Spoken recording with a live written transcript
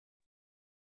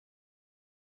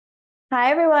Hi,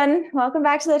 everyone. Welcome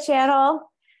back to the channel.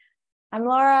 I'm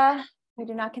Laura. We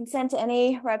do not consent to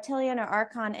any reptilian or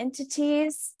archon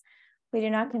entities. We do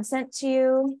not consent to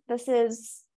you. This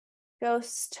is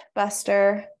Ghost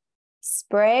Buster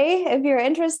spray. If you're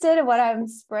interested in what I'm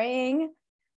spraying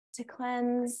to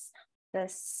cleanse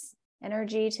this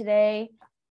energy today.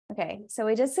 Okay, so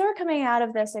we just are coming out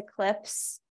of this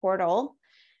eclipse portal.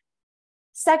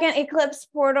 Second eclipse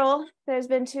portal. There's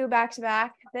been two back to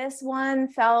back. This one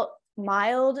felt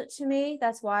mild to me.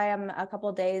 That's why I'm a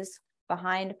couple days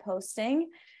behind posting.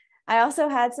 I also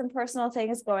had some personal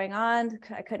things going on.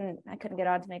 I couldn't get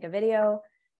on to make a video.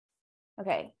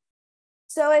 Okay.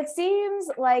 So it seems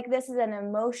like this is an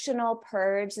emotional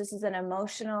purge. This is an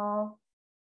emotional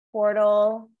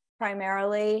portal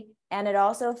primarily. And it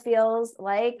also feels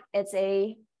like it's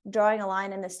a drawing a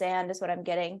line in the sand is what I'm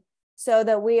getting. So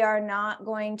that we are not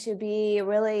going to be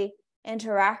really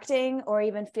interacting or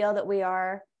even feel that we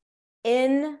are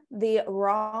in the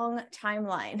wrong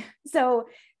timeline. So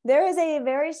there is a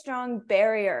very strong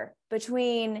barrier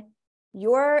between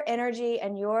your energy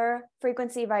and your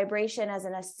frequency vibration as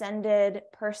an ascended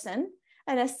person,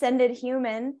 an ascended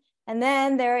human. And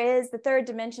then there is the third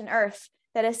dimension, Earth,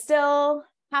 that is still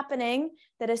happening,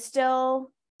 that is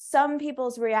still some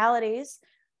people's realities,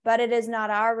 but it is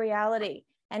not our reality.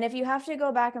 And if you have to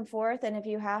go back and forth, and if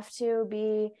you have to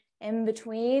be in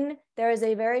between, there is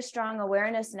a very strong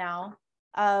awareness now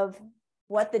of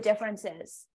what the difference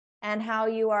is and how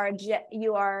your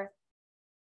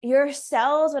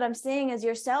cells, what I'm seeing is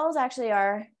your cells actually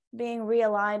are being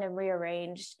realigned and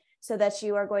rearranged so that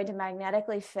you are going to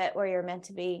magnetically fit where you're meant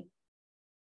to be.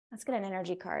 Let's get an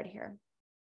energy card here.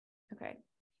 Okay.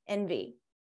 Envy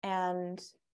and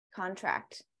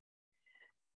contract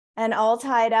and all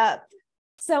tied up.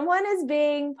 Someone is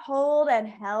being pulled and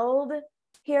held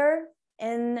here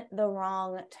in the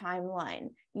wrong timeline.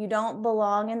 You don't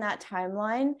belong in that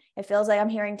timeline. It feels like I'm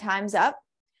hearing time's up,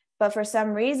 but for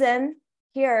some reason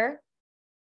here,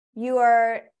 you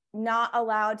are not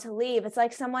allowed to leave. It's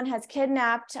like someone has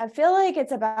kidnapped. I feel like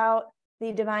it's about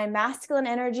the divine masculine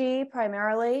energy,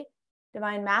 primarily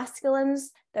divine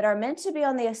masculines that are meant to be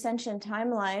on the ascension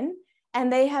timeline.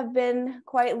 And they have been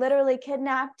quite literally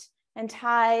kidnapped and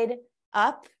tied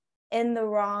up in the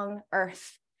wrong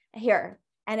earth here.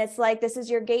 And it's like, this is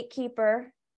your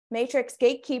gatekeeper, matrix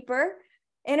gatekeeper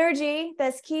energy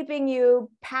that's keeping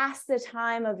you past the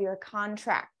time of your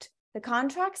contract. The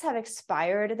contracts have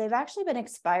expired. They've actually been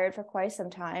expired for quite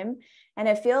some time. And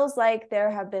it feels like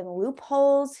there have been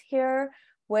loopholes here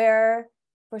where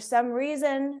for some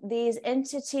reason, these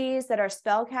entities that are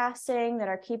spellcasting, that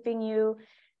are keeping you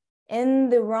in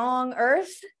the wrong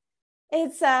earth,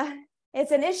 it's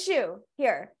an issue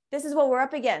here. This is what we're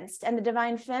up against. And the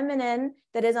divine feminine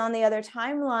that is on the other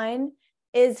timeline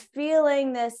is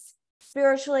feeling this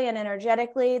spiritually and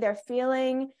energetically. They're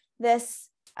feeling this,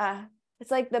 it's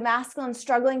like the masculine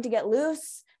struggling to get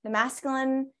loose. The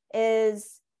masculine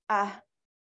is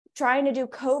trying to do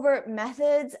covert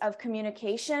methods of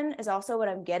communication is also what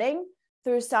I'm getting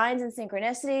through signs and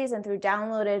synchronicities and through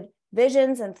downloaded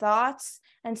visions and thoughts.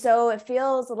 And so it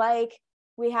feels like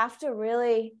we have to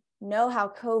really know how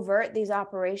covert these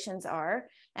operations are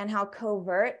and how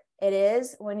covert it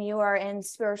is when you are in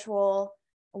spiritual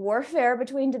warfare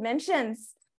between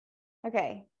dimensions.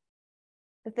 Okay.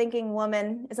 The thinking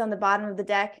woman is on the bottom of the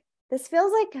deck. This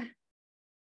feels like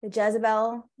the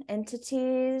Jezebel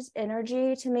entities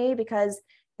energy to me because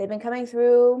they've been coming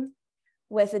through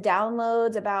with the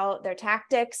downloads about their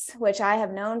tactics, which I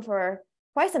have known for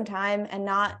quite some time and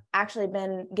not actually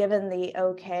been given the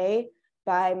okay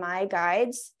by my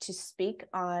guides to speak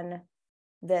on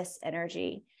this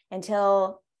energy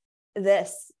until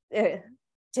this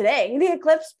today, the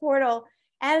eclipse portal.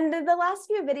 And the last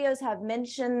few videos have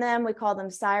mentioned them. We call them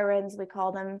sirens. We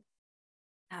call them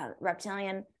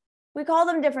reptilian. We call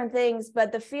them different things,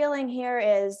 but the feeling here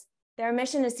is their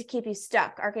mission is to keep you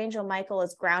stuck. Archangel Michael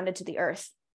is grounded to the earth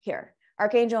here.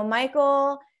 Archangel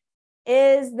Michael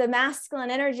is the masculine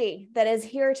energy that is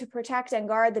here to protect and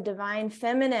guard the divine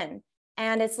feminine.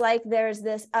 And it's like there's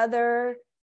this other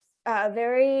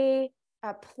very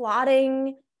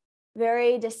plotting,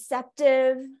 very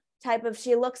deceptive type of,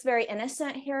 she looks very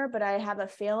innocent here, but I have a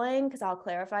feeling, because I'll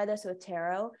clarify this with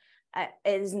tarot, it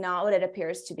is not what it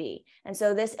appears to be. And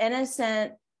so this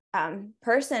innocent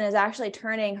person is actually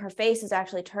turning, her face is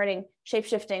actually turning,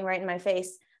 shape-shifting right in my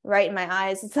face, right in my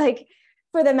eyes. It's like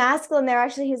for the masculine there,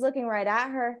 actually, he's looking right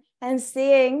at her and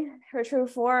seeing her true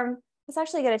form. Let's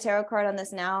actually get a tarot card on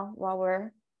this now while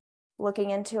we're looking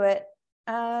into it.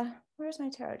 Where's my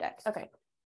tarot deck? Okay.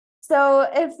 So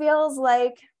it feels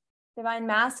like divine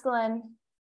masculine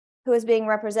who is being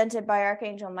represented by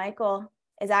Archangel Michael,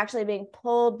 is actually being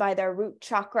pulled by their root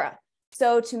chakra.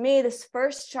 So to me, this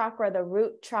first chakra, the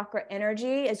root chakra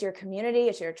energy, is your community,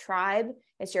 it's your tribe,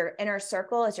 it's your inner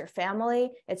circle, it's your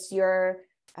family, it's your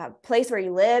place where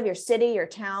you live, your city, your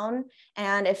town.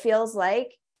 And it feels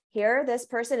like here, this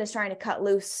person is trying to cut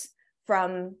loose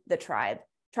from the tribe,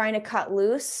 trying to cut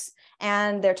loose,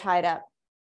 and they're tied up.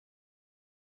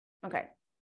 Okay.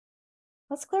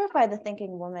 Let's clarify the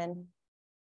thinking woman.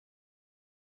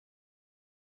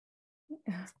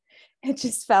 It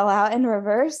just fell out in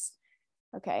reverse.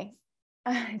 Okay.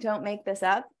 Don't make this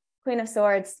up. Queen of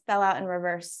Swords fell out in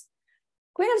reverse.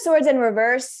 Queen of Swords in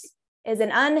reverse is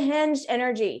an unhinged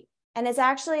energy. And it's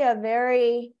actually a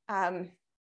very,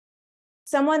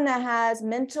 someone that has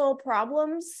mental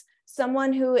problems,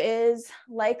 someone who is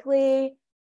likely,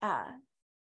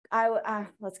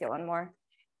 let's get one more.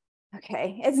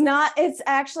 Okay. It's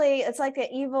like an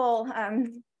evil,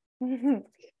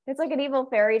 it's like an evil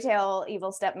fairy tale,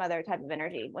 evil stepmother type of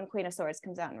energy when Queen of Swords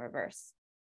comes out in reverse.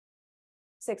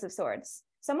 Six of Swords.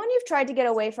 Someone you've tried to get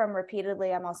away from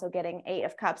repeatedly. I'm also getting 8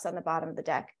 of Cups on the bottom of the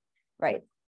deck. Right.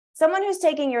 Someone who's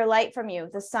taking your light from you,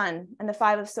 the Sun, and the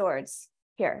 5 of Swords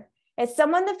here. It's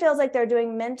someone that feels like they're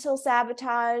doing mental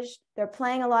sabotage. They're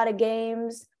playing a lot of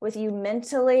games with you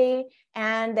mentally,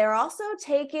 and they're also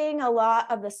taking a lot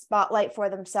of the spotlight for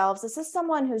themselves. This is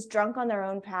someone who's drunk on their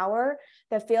own power,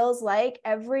 that feels like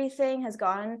everything has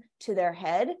gone to their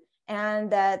head,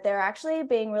 and that they're actually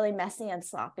being really messy and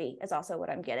sloppy is also what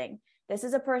I'm getting. This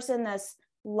is a person that's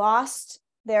lost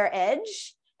their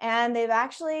edge, and they've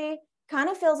actually kind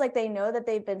of feels like they know that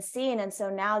they've been seen. And so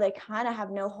now they kind of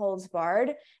have no holds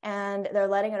barred, and they're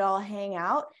letting it all hang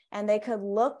out. And they could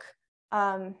look,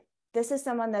 this is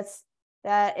someone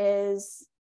that is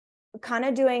kind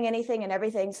of doing anything and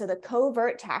everything. So the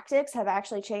covert tactics have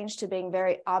actually changed to being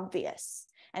very obvious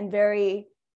and very,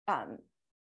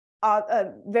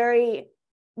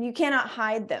 you cannot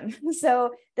hide them.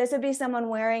 So this would be someone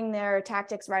wearing their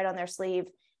tactics right on their sleeve.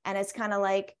 And it's kind of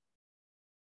like,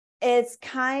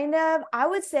 I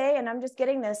would say, and I'm just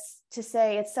getting this to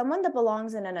say, it's someone that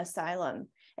belongs in an asylum.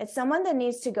 It's someone that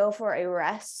needs to go for a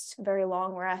rest, very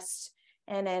long rest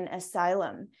in an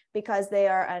asylum, because they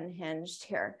are unhinged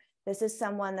here. This is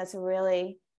someone that's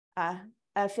really,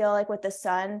 I feel like with the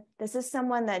Sun, this is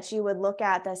someone that you would look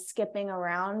at that's skipping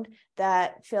around,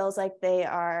 that feels like they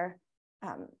are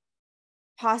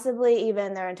possibly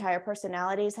even their entire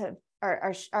personalities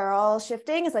are all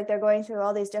shifting. It's like they're going through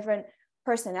all these different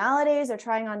personalities, they're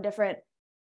trying on different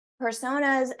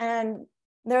personas, and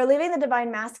they're leaving the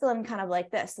divine masculine kind of like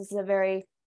this. This is a very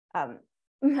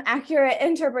accurate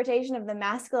interpretation of the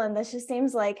masculine. This just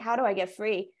seems like, how do I get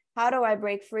free? How do I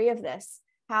break free of this?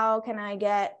 How can I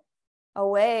get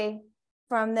away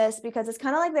from this? Because it's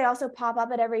kind of like they also pop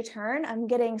up at every turn. I'm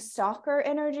getting stalker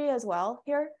energy as well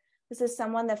here. This is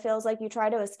someone that feels like you try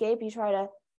to escape, you try to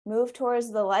move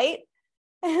towards the light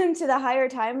and to the higher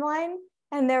timeline,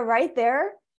 and they're right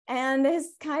there, and it's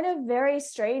kind of very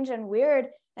strange and weird.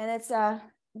 And it's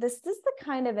this is the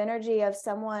kind of energy of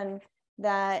someone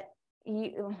that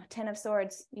you, 10 of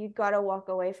Swords, you've got to walk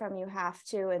away from. You have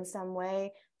to in some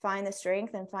way find the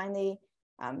strength and find the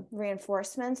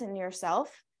reinforcements in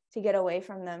yourself to get away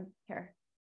from them here.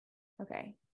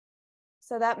 Okay,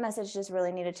 so that message just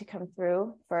really needed to come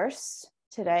through first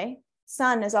today.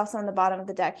 Sun is also on the bottom of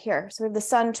the deck here. So we have the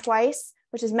Sun twice,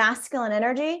 which is masculine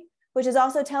energy, which is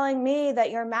also telling me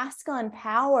that your masculine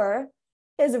power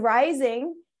is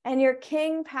rising, and your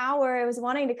king power is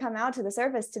wanting to come out to the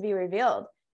surface to be revealed.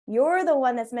 You're the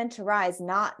one that's meant to rise,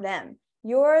 not them.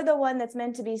 You're the one that's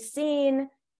meant to be seen,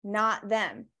 not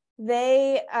them.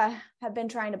 They have been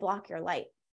trying to block your light.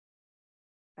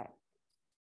 Okay.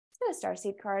 Let's get a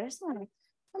Starseed card.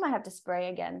 I might have to spray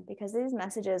again, because these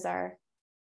messages are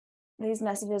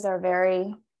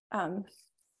very,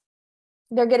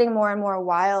 they're getting more and more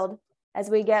wild as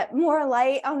we get more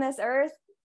light on this earth,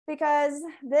 because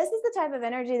this is the type of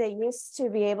energy that used to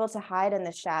be able to hide in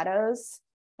the shadows,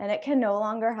 and it can no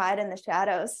longer hide in the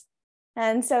shadows.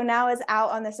 And so now it's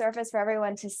out on the surface for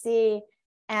everyone to see,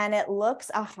 and it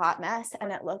looks a hot mess,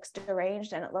 and it looks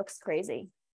deranged, and it looks crazy.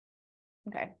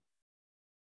 Okay.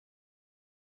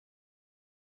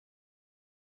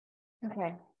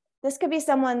 Okay. This could be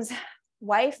someone's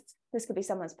wife. This could be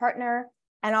someone's partner.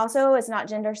 And also it's not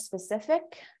gender specific.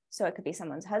 So it could be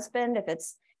someone's husband. If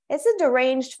it's a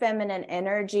deranged feminine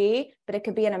energy, but it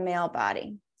could be in a male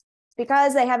body. It's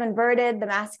because they have inverted the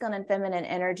masculine and feminine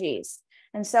energies.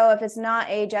 And so if it's not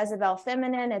a Jezebel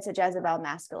feminine, it's a Jezebel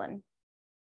masculine.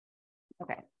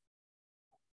 Okay.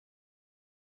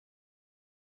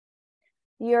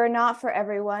 You're not for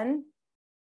everyone.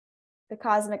 the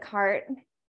cosmic heart.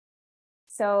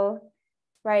 So,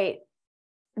 right,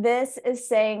 this is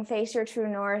saying face your true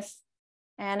north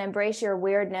and embrace your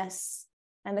weirdness.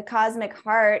 And the cosmic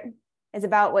heart is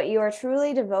about what you are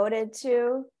truly devoted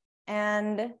to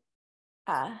and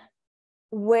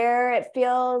where it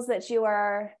feels that you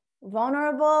are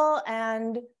vulnerable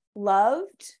and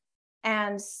loved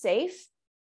and safe,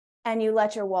 and you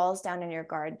let your walls down and your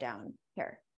guard down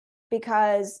here,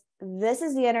 because this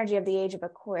is the energy of the age of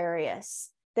Aquarius.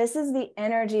 This is the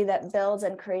energy that builds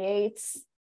and creates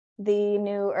the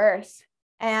new earth.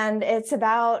 And it's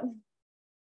about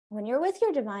when you're with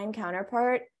your divine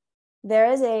counterpart,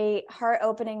 there is a heart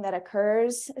opening that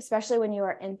occurs, especially when you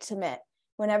are intimate.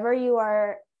 Whenever you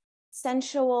are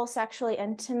sensual, sexually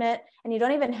intimate, and you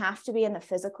don't even have to be in the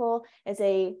physical, it's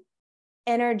a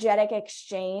energetic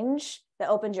exchange that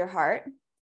opens your heart.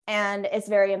 And it's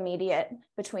very immediate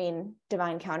between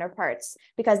divine counterparts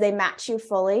because they match you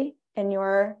fully in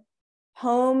your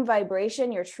home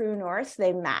vibration, your true north.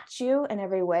 They match you in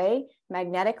every way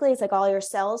magnetically. It's like all your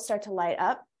cells start to light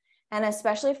up. And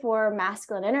especially for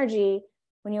masculine energy,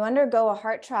 when you undergo a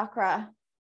heart chakra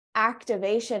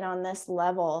activation on this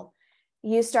level,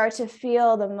 you start to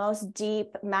feel the most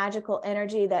deep magical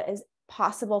energy that is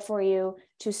possible for you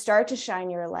to start to shine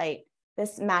your light.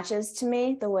 This matches to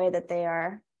me the way that they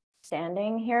are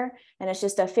standing here. And it's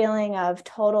just a feeling of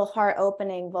total heart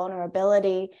opening,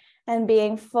 vulnerability, and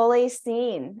being fully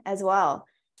seen as well.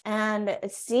 And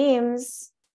it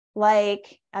seems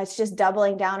like it's just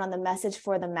doubling down on the message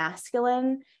for the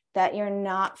masculine, that you're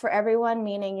not for everyone,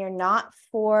 meaning you're not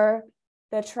for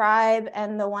the tribe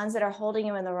and the ones that are holding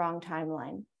you in the wrong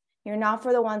timeline. You're not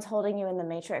for the ones holding you in the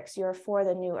matrix. You're for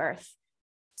the new earth.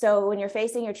 So when you're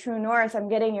facing your true north, I'm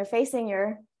getting you're facing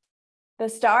the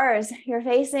stars, you're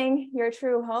facing your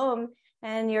true home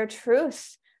and your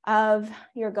truth of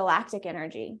your galactic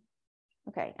energy.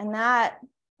 Okay, and that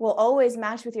will always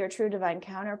match with your true divine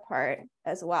counterpart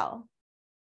as well,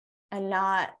 and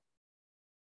not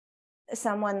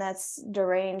someone that's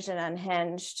deranged and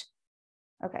unhinged.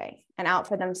 Okay, and out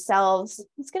for themselves.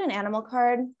 Let's get an animal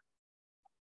card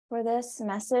for this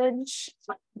message.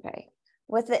 Okay,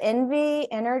 with the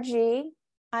envy energy,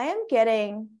 I am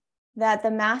getting that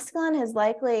the masculine is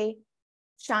likely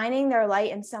shining their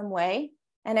light in some way.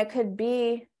 And it could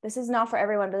be, this is not for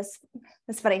everyone, but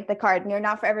it's funny, the card, you're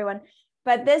not for everyone.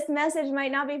 But this message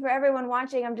might not be for everyone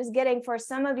watching. I'm just getting for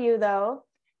some of you, though,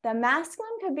 the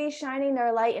masculine could be shining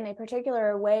their light in a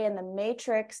particular way in the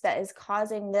matrix that is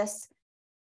causing this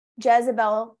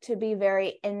Jezebel to be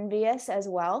very envious as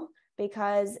well,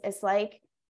 because it's like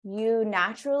you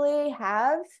naturally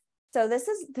have. So this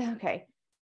is, okay.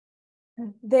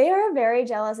 They are very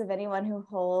jealous of anyone who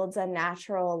holds a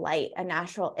natural light, a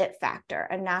natural it factor,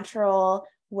 a natural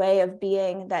way of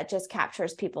being that just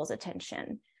captures people's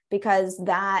attention, because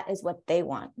that is what they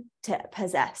want to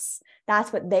possess.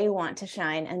 That's what they want to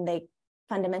shine. And they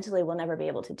fundamentally will never be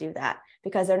able to do that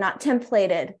because they're not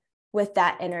templated with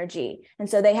that energy. And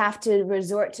so they have to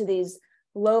resort to these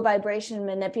low vibration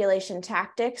manipulation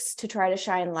tactics to try to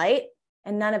shine light.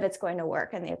 And none of it's going to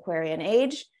work in the Aquarian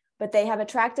age. But they have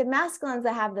attracted masculines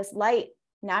that have this light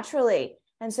naturally.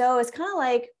 And so it's kind of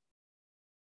like,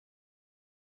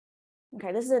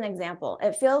 okay, this is an example.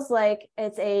 It feels like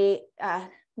it's a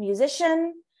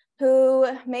musician who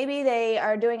maybe they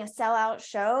are doing a sellout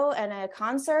show and a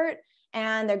concert,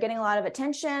 and they're getting a lot of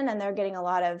attention and they're getting a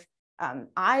lot of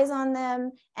eyes on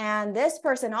them. And this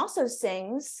person also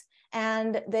sings,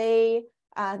 and they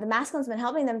the masculine's been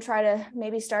helping them try to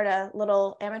maybe start a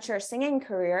little amateur singing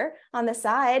career on the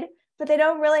side, but they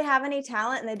don't really have any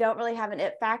talent and they don't really have an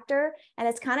it factor. And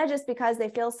it's kind of just because they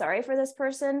feel sorry for this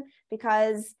person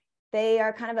because they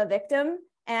are kind of a victim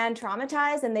and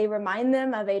traumatized, and they remind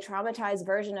them of a traumatized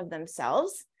version of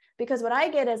themselves. Because what I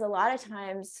get is a lot of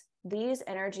times these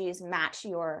energies match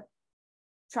your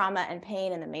trauma and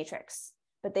pain in the matrix,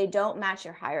 but they don't match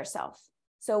your higher self.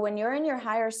 So when you're in your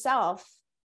higher self,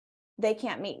 they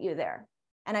can't meet you there.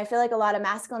 And I feel like a lot of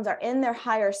masculines are in their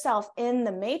higher self in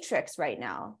the matrix right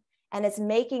now. And it's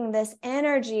making this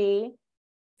energy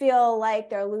feel like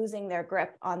they're losing their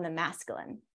grip on the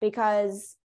masculine,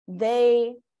 because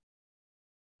they,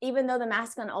 even though the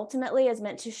masculine ultimately is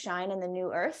meant to shine in the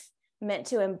new earth, meant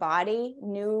to embody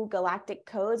new galactic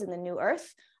codes in the new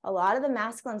earth, a lot of the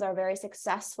masculines are very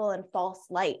successful in false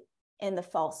light in the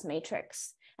false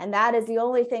matrix. And that is the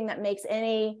only thing that makes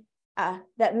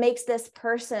that makes this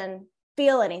person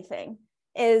feel anything,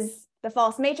 is the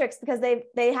false matrix, because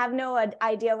they have no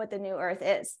idea what the new earth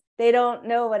is. They don't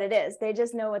know what it is. They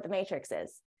just know what the matrix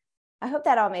is. I hope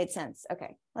that all made sense.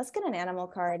 Okay, let's get an animal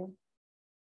card.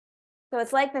 So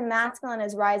it's like the masculine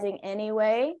is rising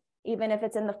anyway, even if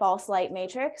it's in the false light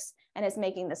matrix, and it's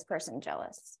making this person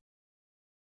jealous.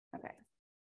 Okay.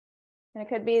 And it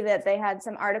could be that they had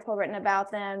some article written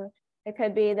about them. It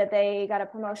could be that they got a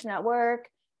promotion at work.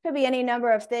 It could be any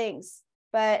number of things,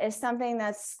 but it's something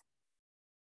that's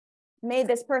made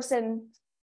this person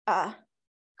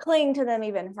cling to them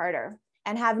even harder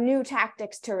and have new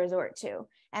tactics to resort to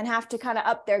and have to kind of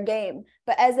up their game.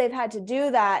 But as they've had to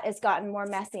do that, it's gotten more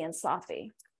messy and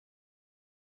sloppy.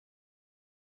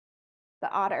 The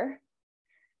otter.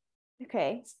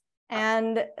 Okay.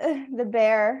 And the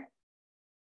bear.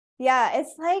 Yeah,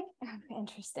 it's like,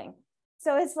 interesting.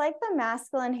 So it's like the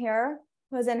masculine here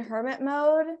was in hermit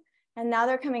mode, and now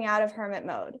they're coming out of hermit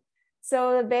mode.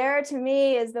 So the bear to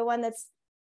me is the one that's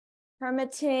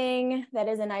hermiting, that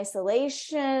is in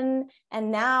isolation.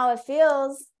 And now it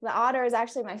feels, the otter is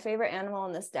actually my favorite animal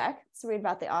in this deck. Let's read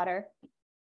about the otter.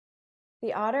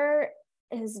 The otter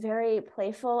is very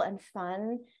playful and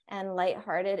fun and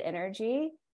lighthearted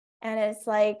energy. And it's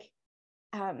like,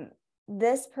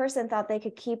 this person thought they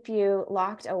could keep you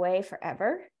locked away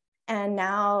forever. And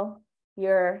now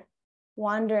you're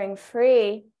wandering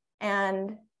free.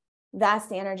 And that's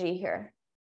the energy here.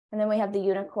 And then we have the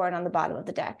unicorn on the bottom of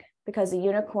the deck, because the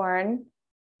unicorn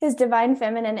is divine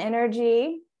feminine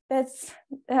energy. That's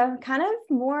kind of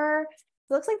more,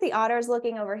 looks like the otter is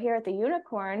looking over here at the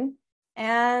unicorn,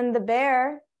 and the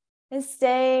bear is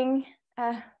staying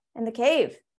in the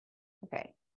cave. Okay.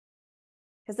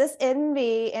 Because this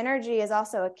envy energy is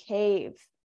also a cave.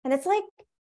 And it's like,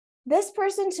 this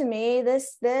person to me,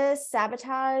 this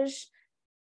sabotage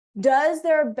does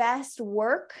their best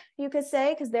work, you could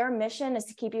say, because their mission is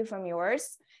to keep you from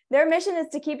yours. Their mission is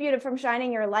to keep you from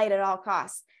shining your light at all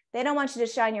costs. They don't want you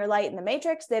to shine your light in the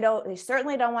matrix. They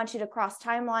certainly don't want you to cross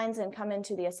timelines and come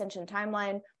into the ascension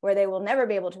timeline where they will never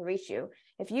be able to reach you.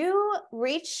 If you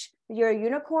reach your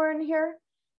unicorn here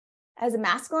as a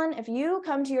masculine, if you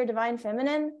come to your divine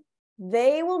feminine,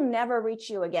 they will never reach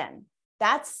you again.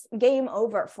 That's game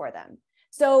over for them.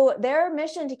 So their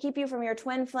mission to keep you from your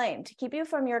twin flame, to keep you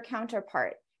from your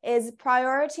counterpart, is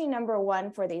priority number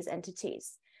one for these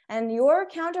entities. And your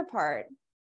counterpart,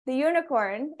 the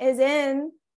unicorn, is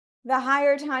in the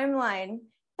higher timeline.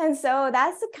 And so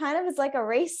that's kind of, it's like a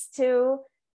race to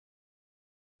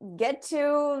get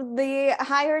to the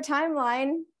higher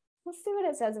timeline. Let's see what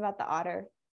it says about the otter.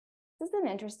 This is an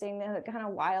interesting, kind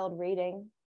of wild reading,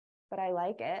 but I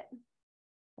like it.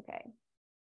 Okay.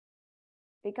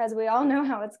 Because we all know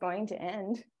how it's going to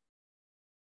end.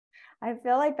 I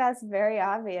feel like that's very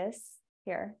obvious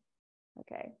here.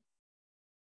 Okay.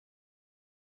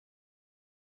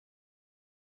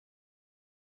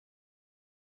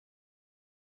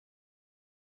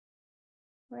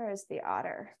 Where is the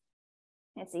otter?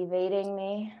 It's evading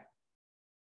me.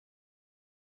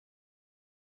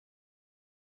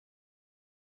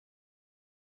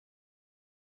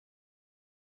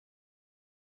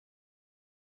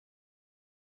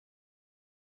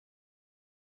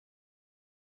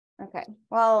 Okay,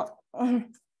 well,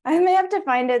 I may have to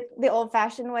find it the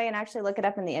old-fashioned way and actually look it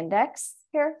up in the index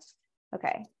here.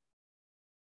 Okay.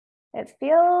 It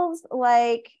feels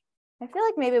like, I feel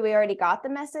like maybe we already got the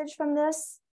message from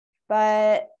this,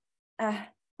 but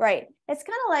right. It's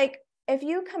kind of like if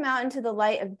you come out into the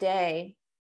light of day,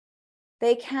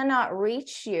 they cannot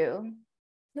reach you.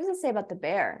 What does it say about the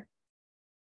bear?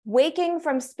 Waking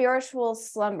from spiritual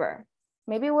slumber.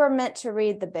 Maybe we're meant to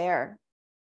read the bear,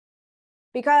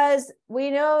 because we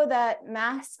know that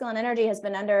masculine energy has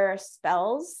been under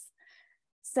spells.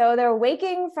 So they're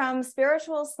waking from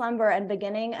spiritual slumber and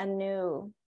beginning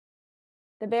anew.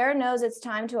 The bear knows it's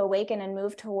time to awaken and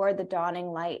move toward the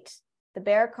dawning light. The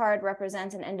bear card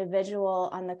represents an individual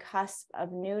on the cusp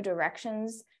of new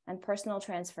directions and personal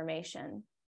transformation.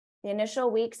 The initial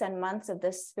weeks and months of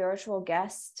this spiritual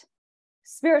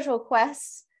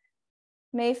quest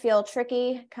may feel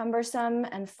tricky, cumbersome,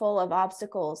 and full of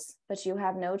obstacles, but you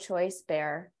have no choice,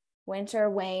 bear. Winter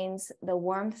wanes, the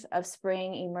warmth of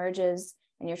spring emerges,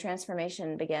 and your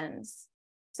transformation begins.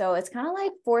 So it's kind of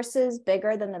like forces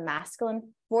bigger than the masculine,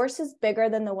 forces bigger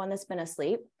than the one that's been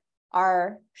asleep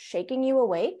are shaking you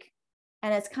awake.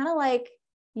 And it's kind of like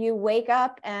you wake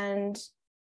up and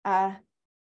kind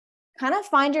of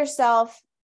find yourself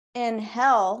in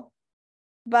hell,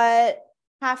 but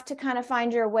have to kind of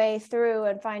find your way through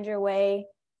and find your way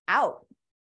out.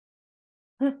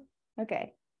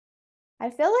 Okay. I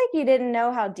feel like you didn't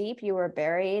know how deep you were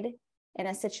buried in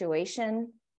a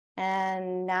situation,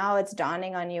 and now it's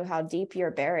dawning on you how deep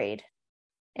you're buried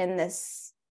in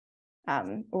this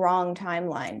wrong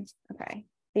timeline. Okay.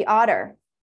 The otter,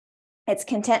 it's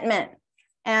contentment.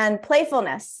 And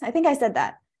playfulness. I think I said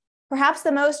that. Perhaps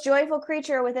the most joyful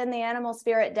creature within the animal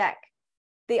spirit deck.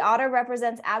 The otter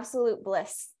represents absolute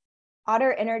bliss.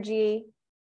 Otter energy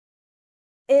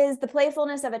is the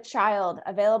playfulness of a child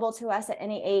available to us at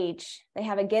any age. They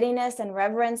have a giddiness and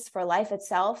reverence for life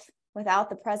itself without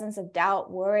the presence of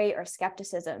doubt, worry, or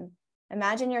skepticism.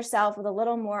 Imagine yourself with a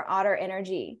little more otter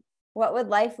energy. What would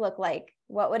life look like?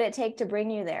 What would it take to bring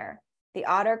you there? The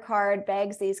otter card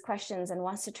begs these questions and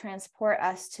wants to transport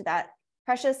us to that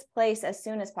precious place as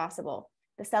soon as possible.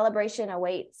 The celebration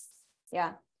awaits.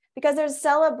 Yeah, because there's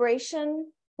celebration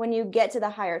when you get to the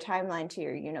higher timeline to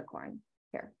your unicorn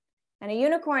here. And a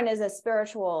unicorn is a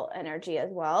spiritual energy as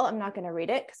well. I'm not going to read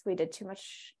it because we did too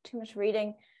much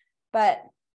reading, but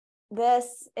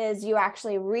this is you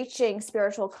actually reaching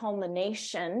spiritual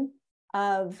culmination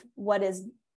of what is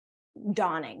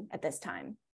dawning at this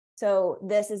time. So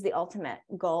this is the ultimate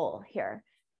goal here.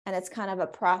 And it's kind of a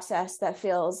process that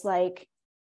feels like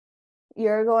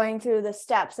you're going through the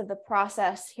steps of the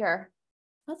process here.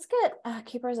 Let's get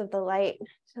Keepers of the Light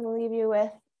to leave you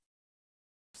with.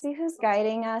 See who's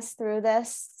guiding us through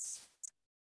this.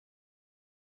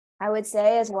 I would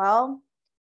say as well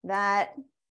that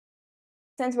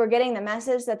since we're getting the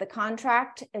message that the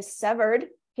contract is severed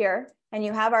here, and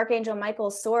you have Archangel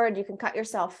Michael's sword you can cut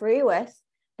yourself free with,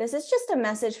 this is just a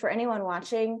message for anyone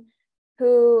watching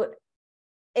who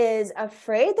is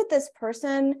afraid that this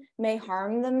person may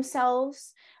harm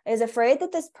themselves, is afraid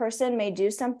that this person may do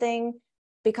something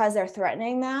because they're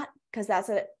threatening that, because that's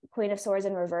a Queen of Swords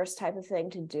in reverse type of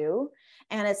thing to do.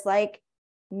 And it's like,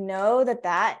 know that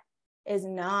that is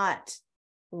not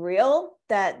real,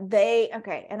 that they,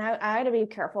 okay. And I had to be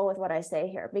careful with what I say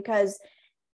here, because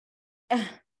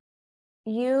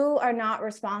you are not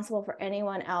responsible for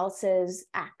anyone else's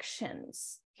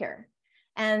actions here.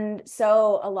 And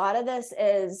so a lot of this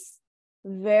is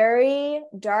very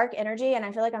dark energy, and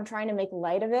I feel like I'm trying to make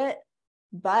light of it,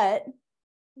 but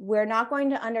we're not going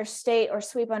to understate or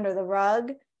sweep under the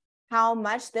rug how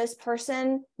much this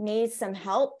person needs some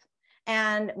help,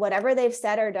 and whatever they've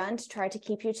said or done to try to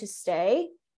keep you to stay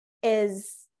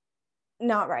is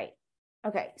not right.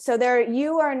 Okay, so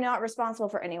you are not responsible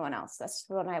for anyone else. That's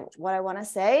what I want to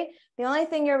say. The only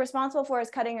thing you're responsible for is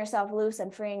cutting yourself loose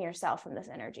and freeing yourself from this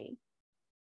energy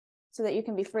so that you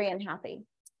can be free and happy.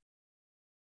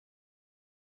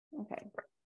 Okay.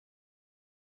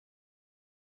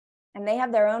 And they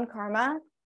have their own karma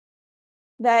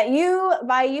that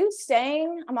by you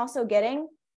staying, I'm also getting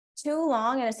too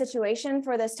long in a situation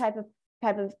for this type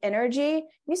of energy.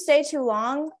 You stay too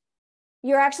long,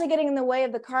 you're actually getting in the way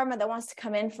of the karma that wants to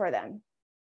come in for them.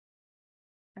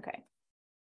 Okay.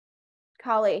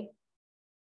 Kali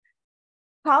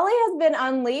has been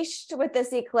unleashed with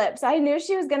this eclipse. I knew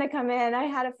she was going to come in. I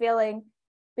had a feeling,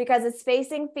 because it's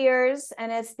facing fears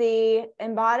and it's the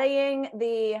embodying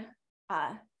the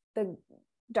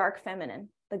dark feminine,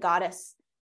 the goddess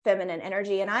feminine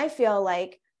energy. And I feel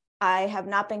like I have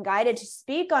not been guided to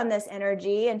speak on this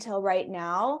energy until right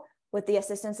now with the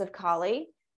assistance of Kali,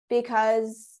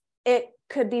 because it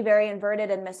could be very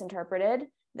inverted and misinterpreted,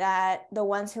 that the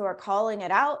ones who are calling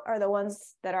it out are the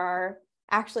ones that are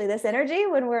actually this energy,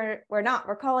 when we're not,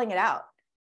 we're calling it out.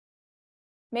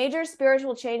 Major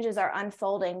spiritual changes are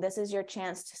unfolding. This is your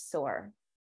chance to soar.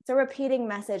 It's a repeating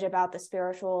message about the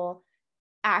spiritual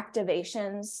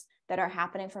activations that are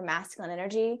happening for masculine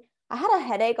energy. I had a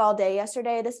headache all day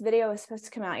yesterday. This video was supposed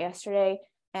to come out yesterday,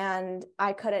 and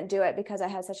I couldn't do it because I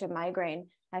had such a migraine.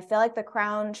 I feel like the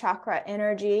crown chakra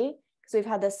energy, because we've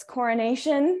had this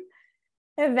coronation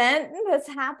event that's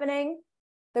happening.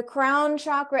 The crown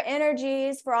chakra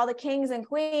energies for all the kings and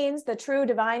queens, the true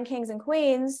divine kings and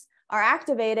queens, are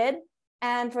activated.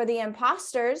 And for the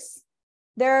imposters,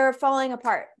 they're falling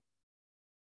apart.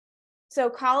 So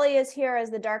Kali is here as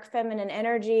the dark feminine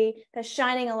energy that's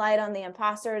shining a light on the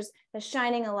imposters, that's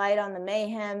shining a light on the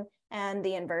mayhem and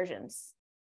the inversions.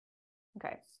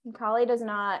 Okay. And Kali does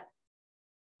not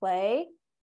play.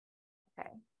 Okay.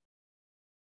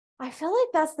 I feel like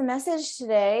that's the message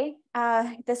today.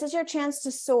 This is your chance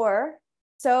to soar.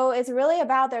 So it's really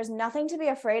about, there's nothing to be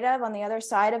afraid of on the other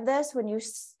side of this. When you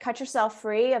cut yourself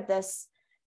free of this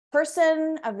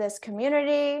person, of this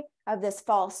community, of this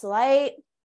false light,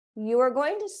 you are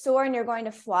going to soar and you're going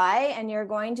to fly, and you're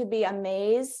going to be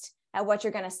amazed at what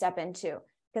you're going to step into.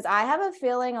 Because I have a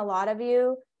feeling a lot of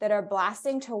you that are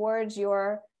blasting towards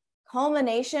your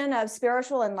culmination of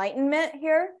spiritual enlightenment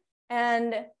here,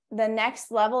 and the next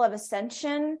level of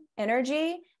ascension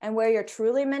energy, and where you're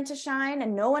truly meant to shine,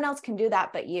 and no one else can do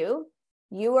that but you.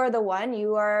 You are the one.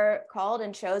 You are called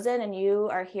and chosen, and you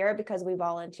are here because we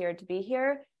volunteered to be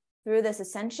here. through this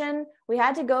ascension, we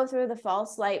had to go through the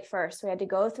false light first. We had to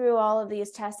go through all of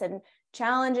these tests and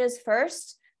challenges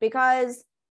first, because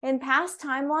in past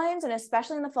timelines, and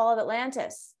especially in the fall of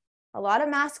Atlantis, a lot of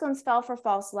masculines fell for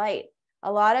false light.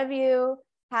 A lot of you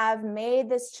have made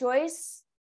this choice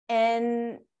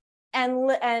and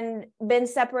been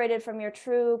separated from your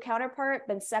true counterpart,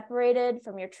 been separated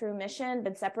from your true mission,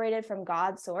 been separated from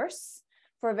God's source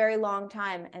for a very long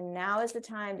time. And now is the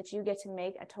time that you get to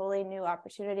make a totally new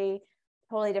opportunity,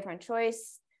 totally different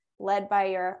choice, led by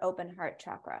your open heart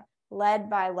chakra, led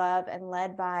by love, and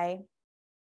led by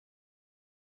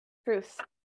truth,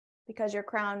 because your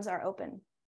crowns are open.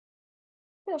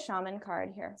 Look at a shaman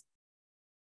card here.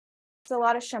 It's a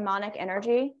lot of shamanic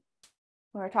energy.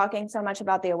 We're talking so much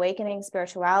about the awakening,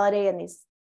 spirituality, and these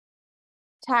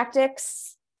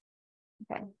tactics.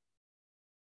 Okay.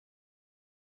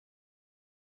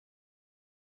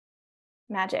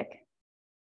 Magic.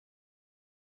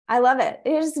 I love it.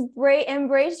 You just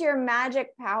embrace your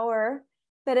magic power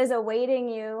that is awaiting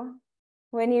you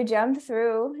when you jump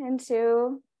through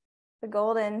into the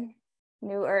golden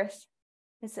new earth.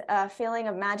 It's a feeling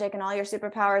of magic, and all your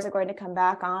superpowers are going to come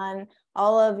back on.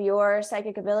 All of your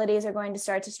psychic abilities are going to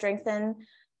start to strengthen.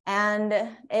 And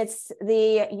it's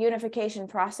the unification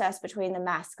process between the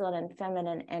masculine and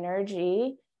feminine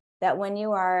energy that when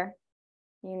you are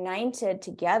united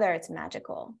together, it's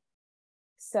magical.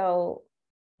 So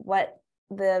what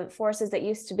the forces that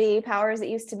used to be, powers that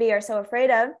used to be, are so afraid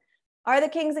of are the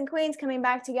kings and queens coming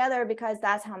back together, because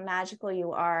that's how magical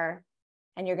you are.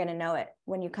 And you're going to know it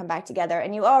when you come back together,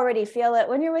 and you already feel it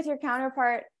when you're with your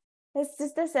counterpart. It's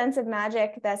just a sense of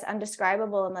magic that's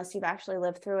undescribable unless you've actually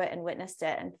lived through it and witnessed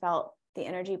it and felt the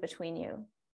energy between you.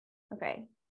 Okay.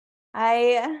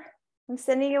 I'm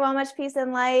sending you all much peace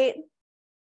and light.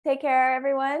 Take care,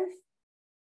 everyone.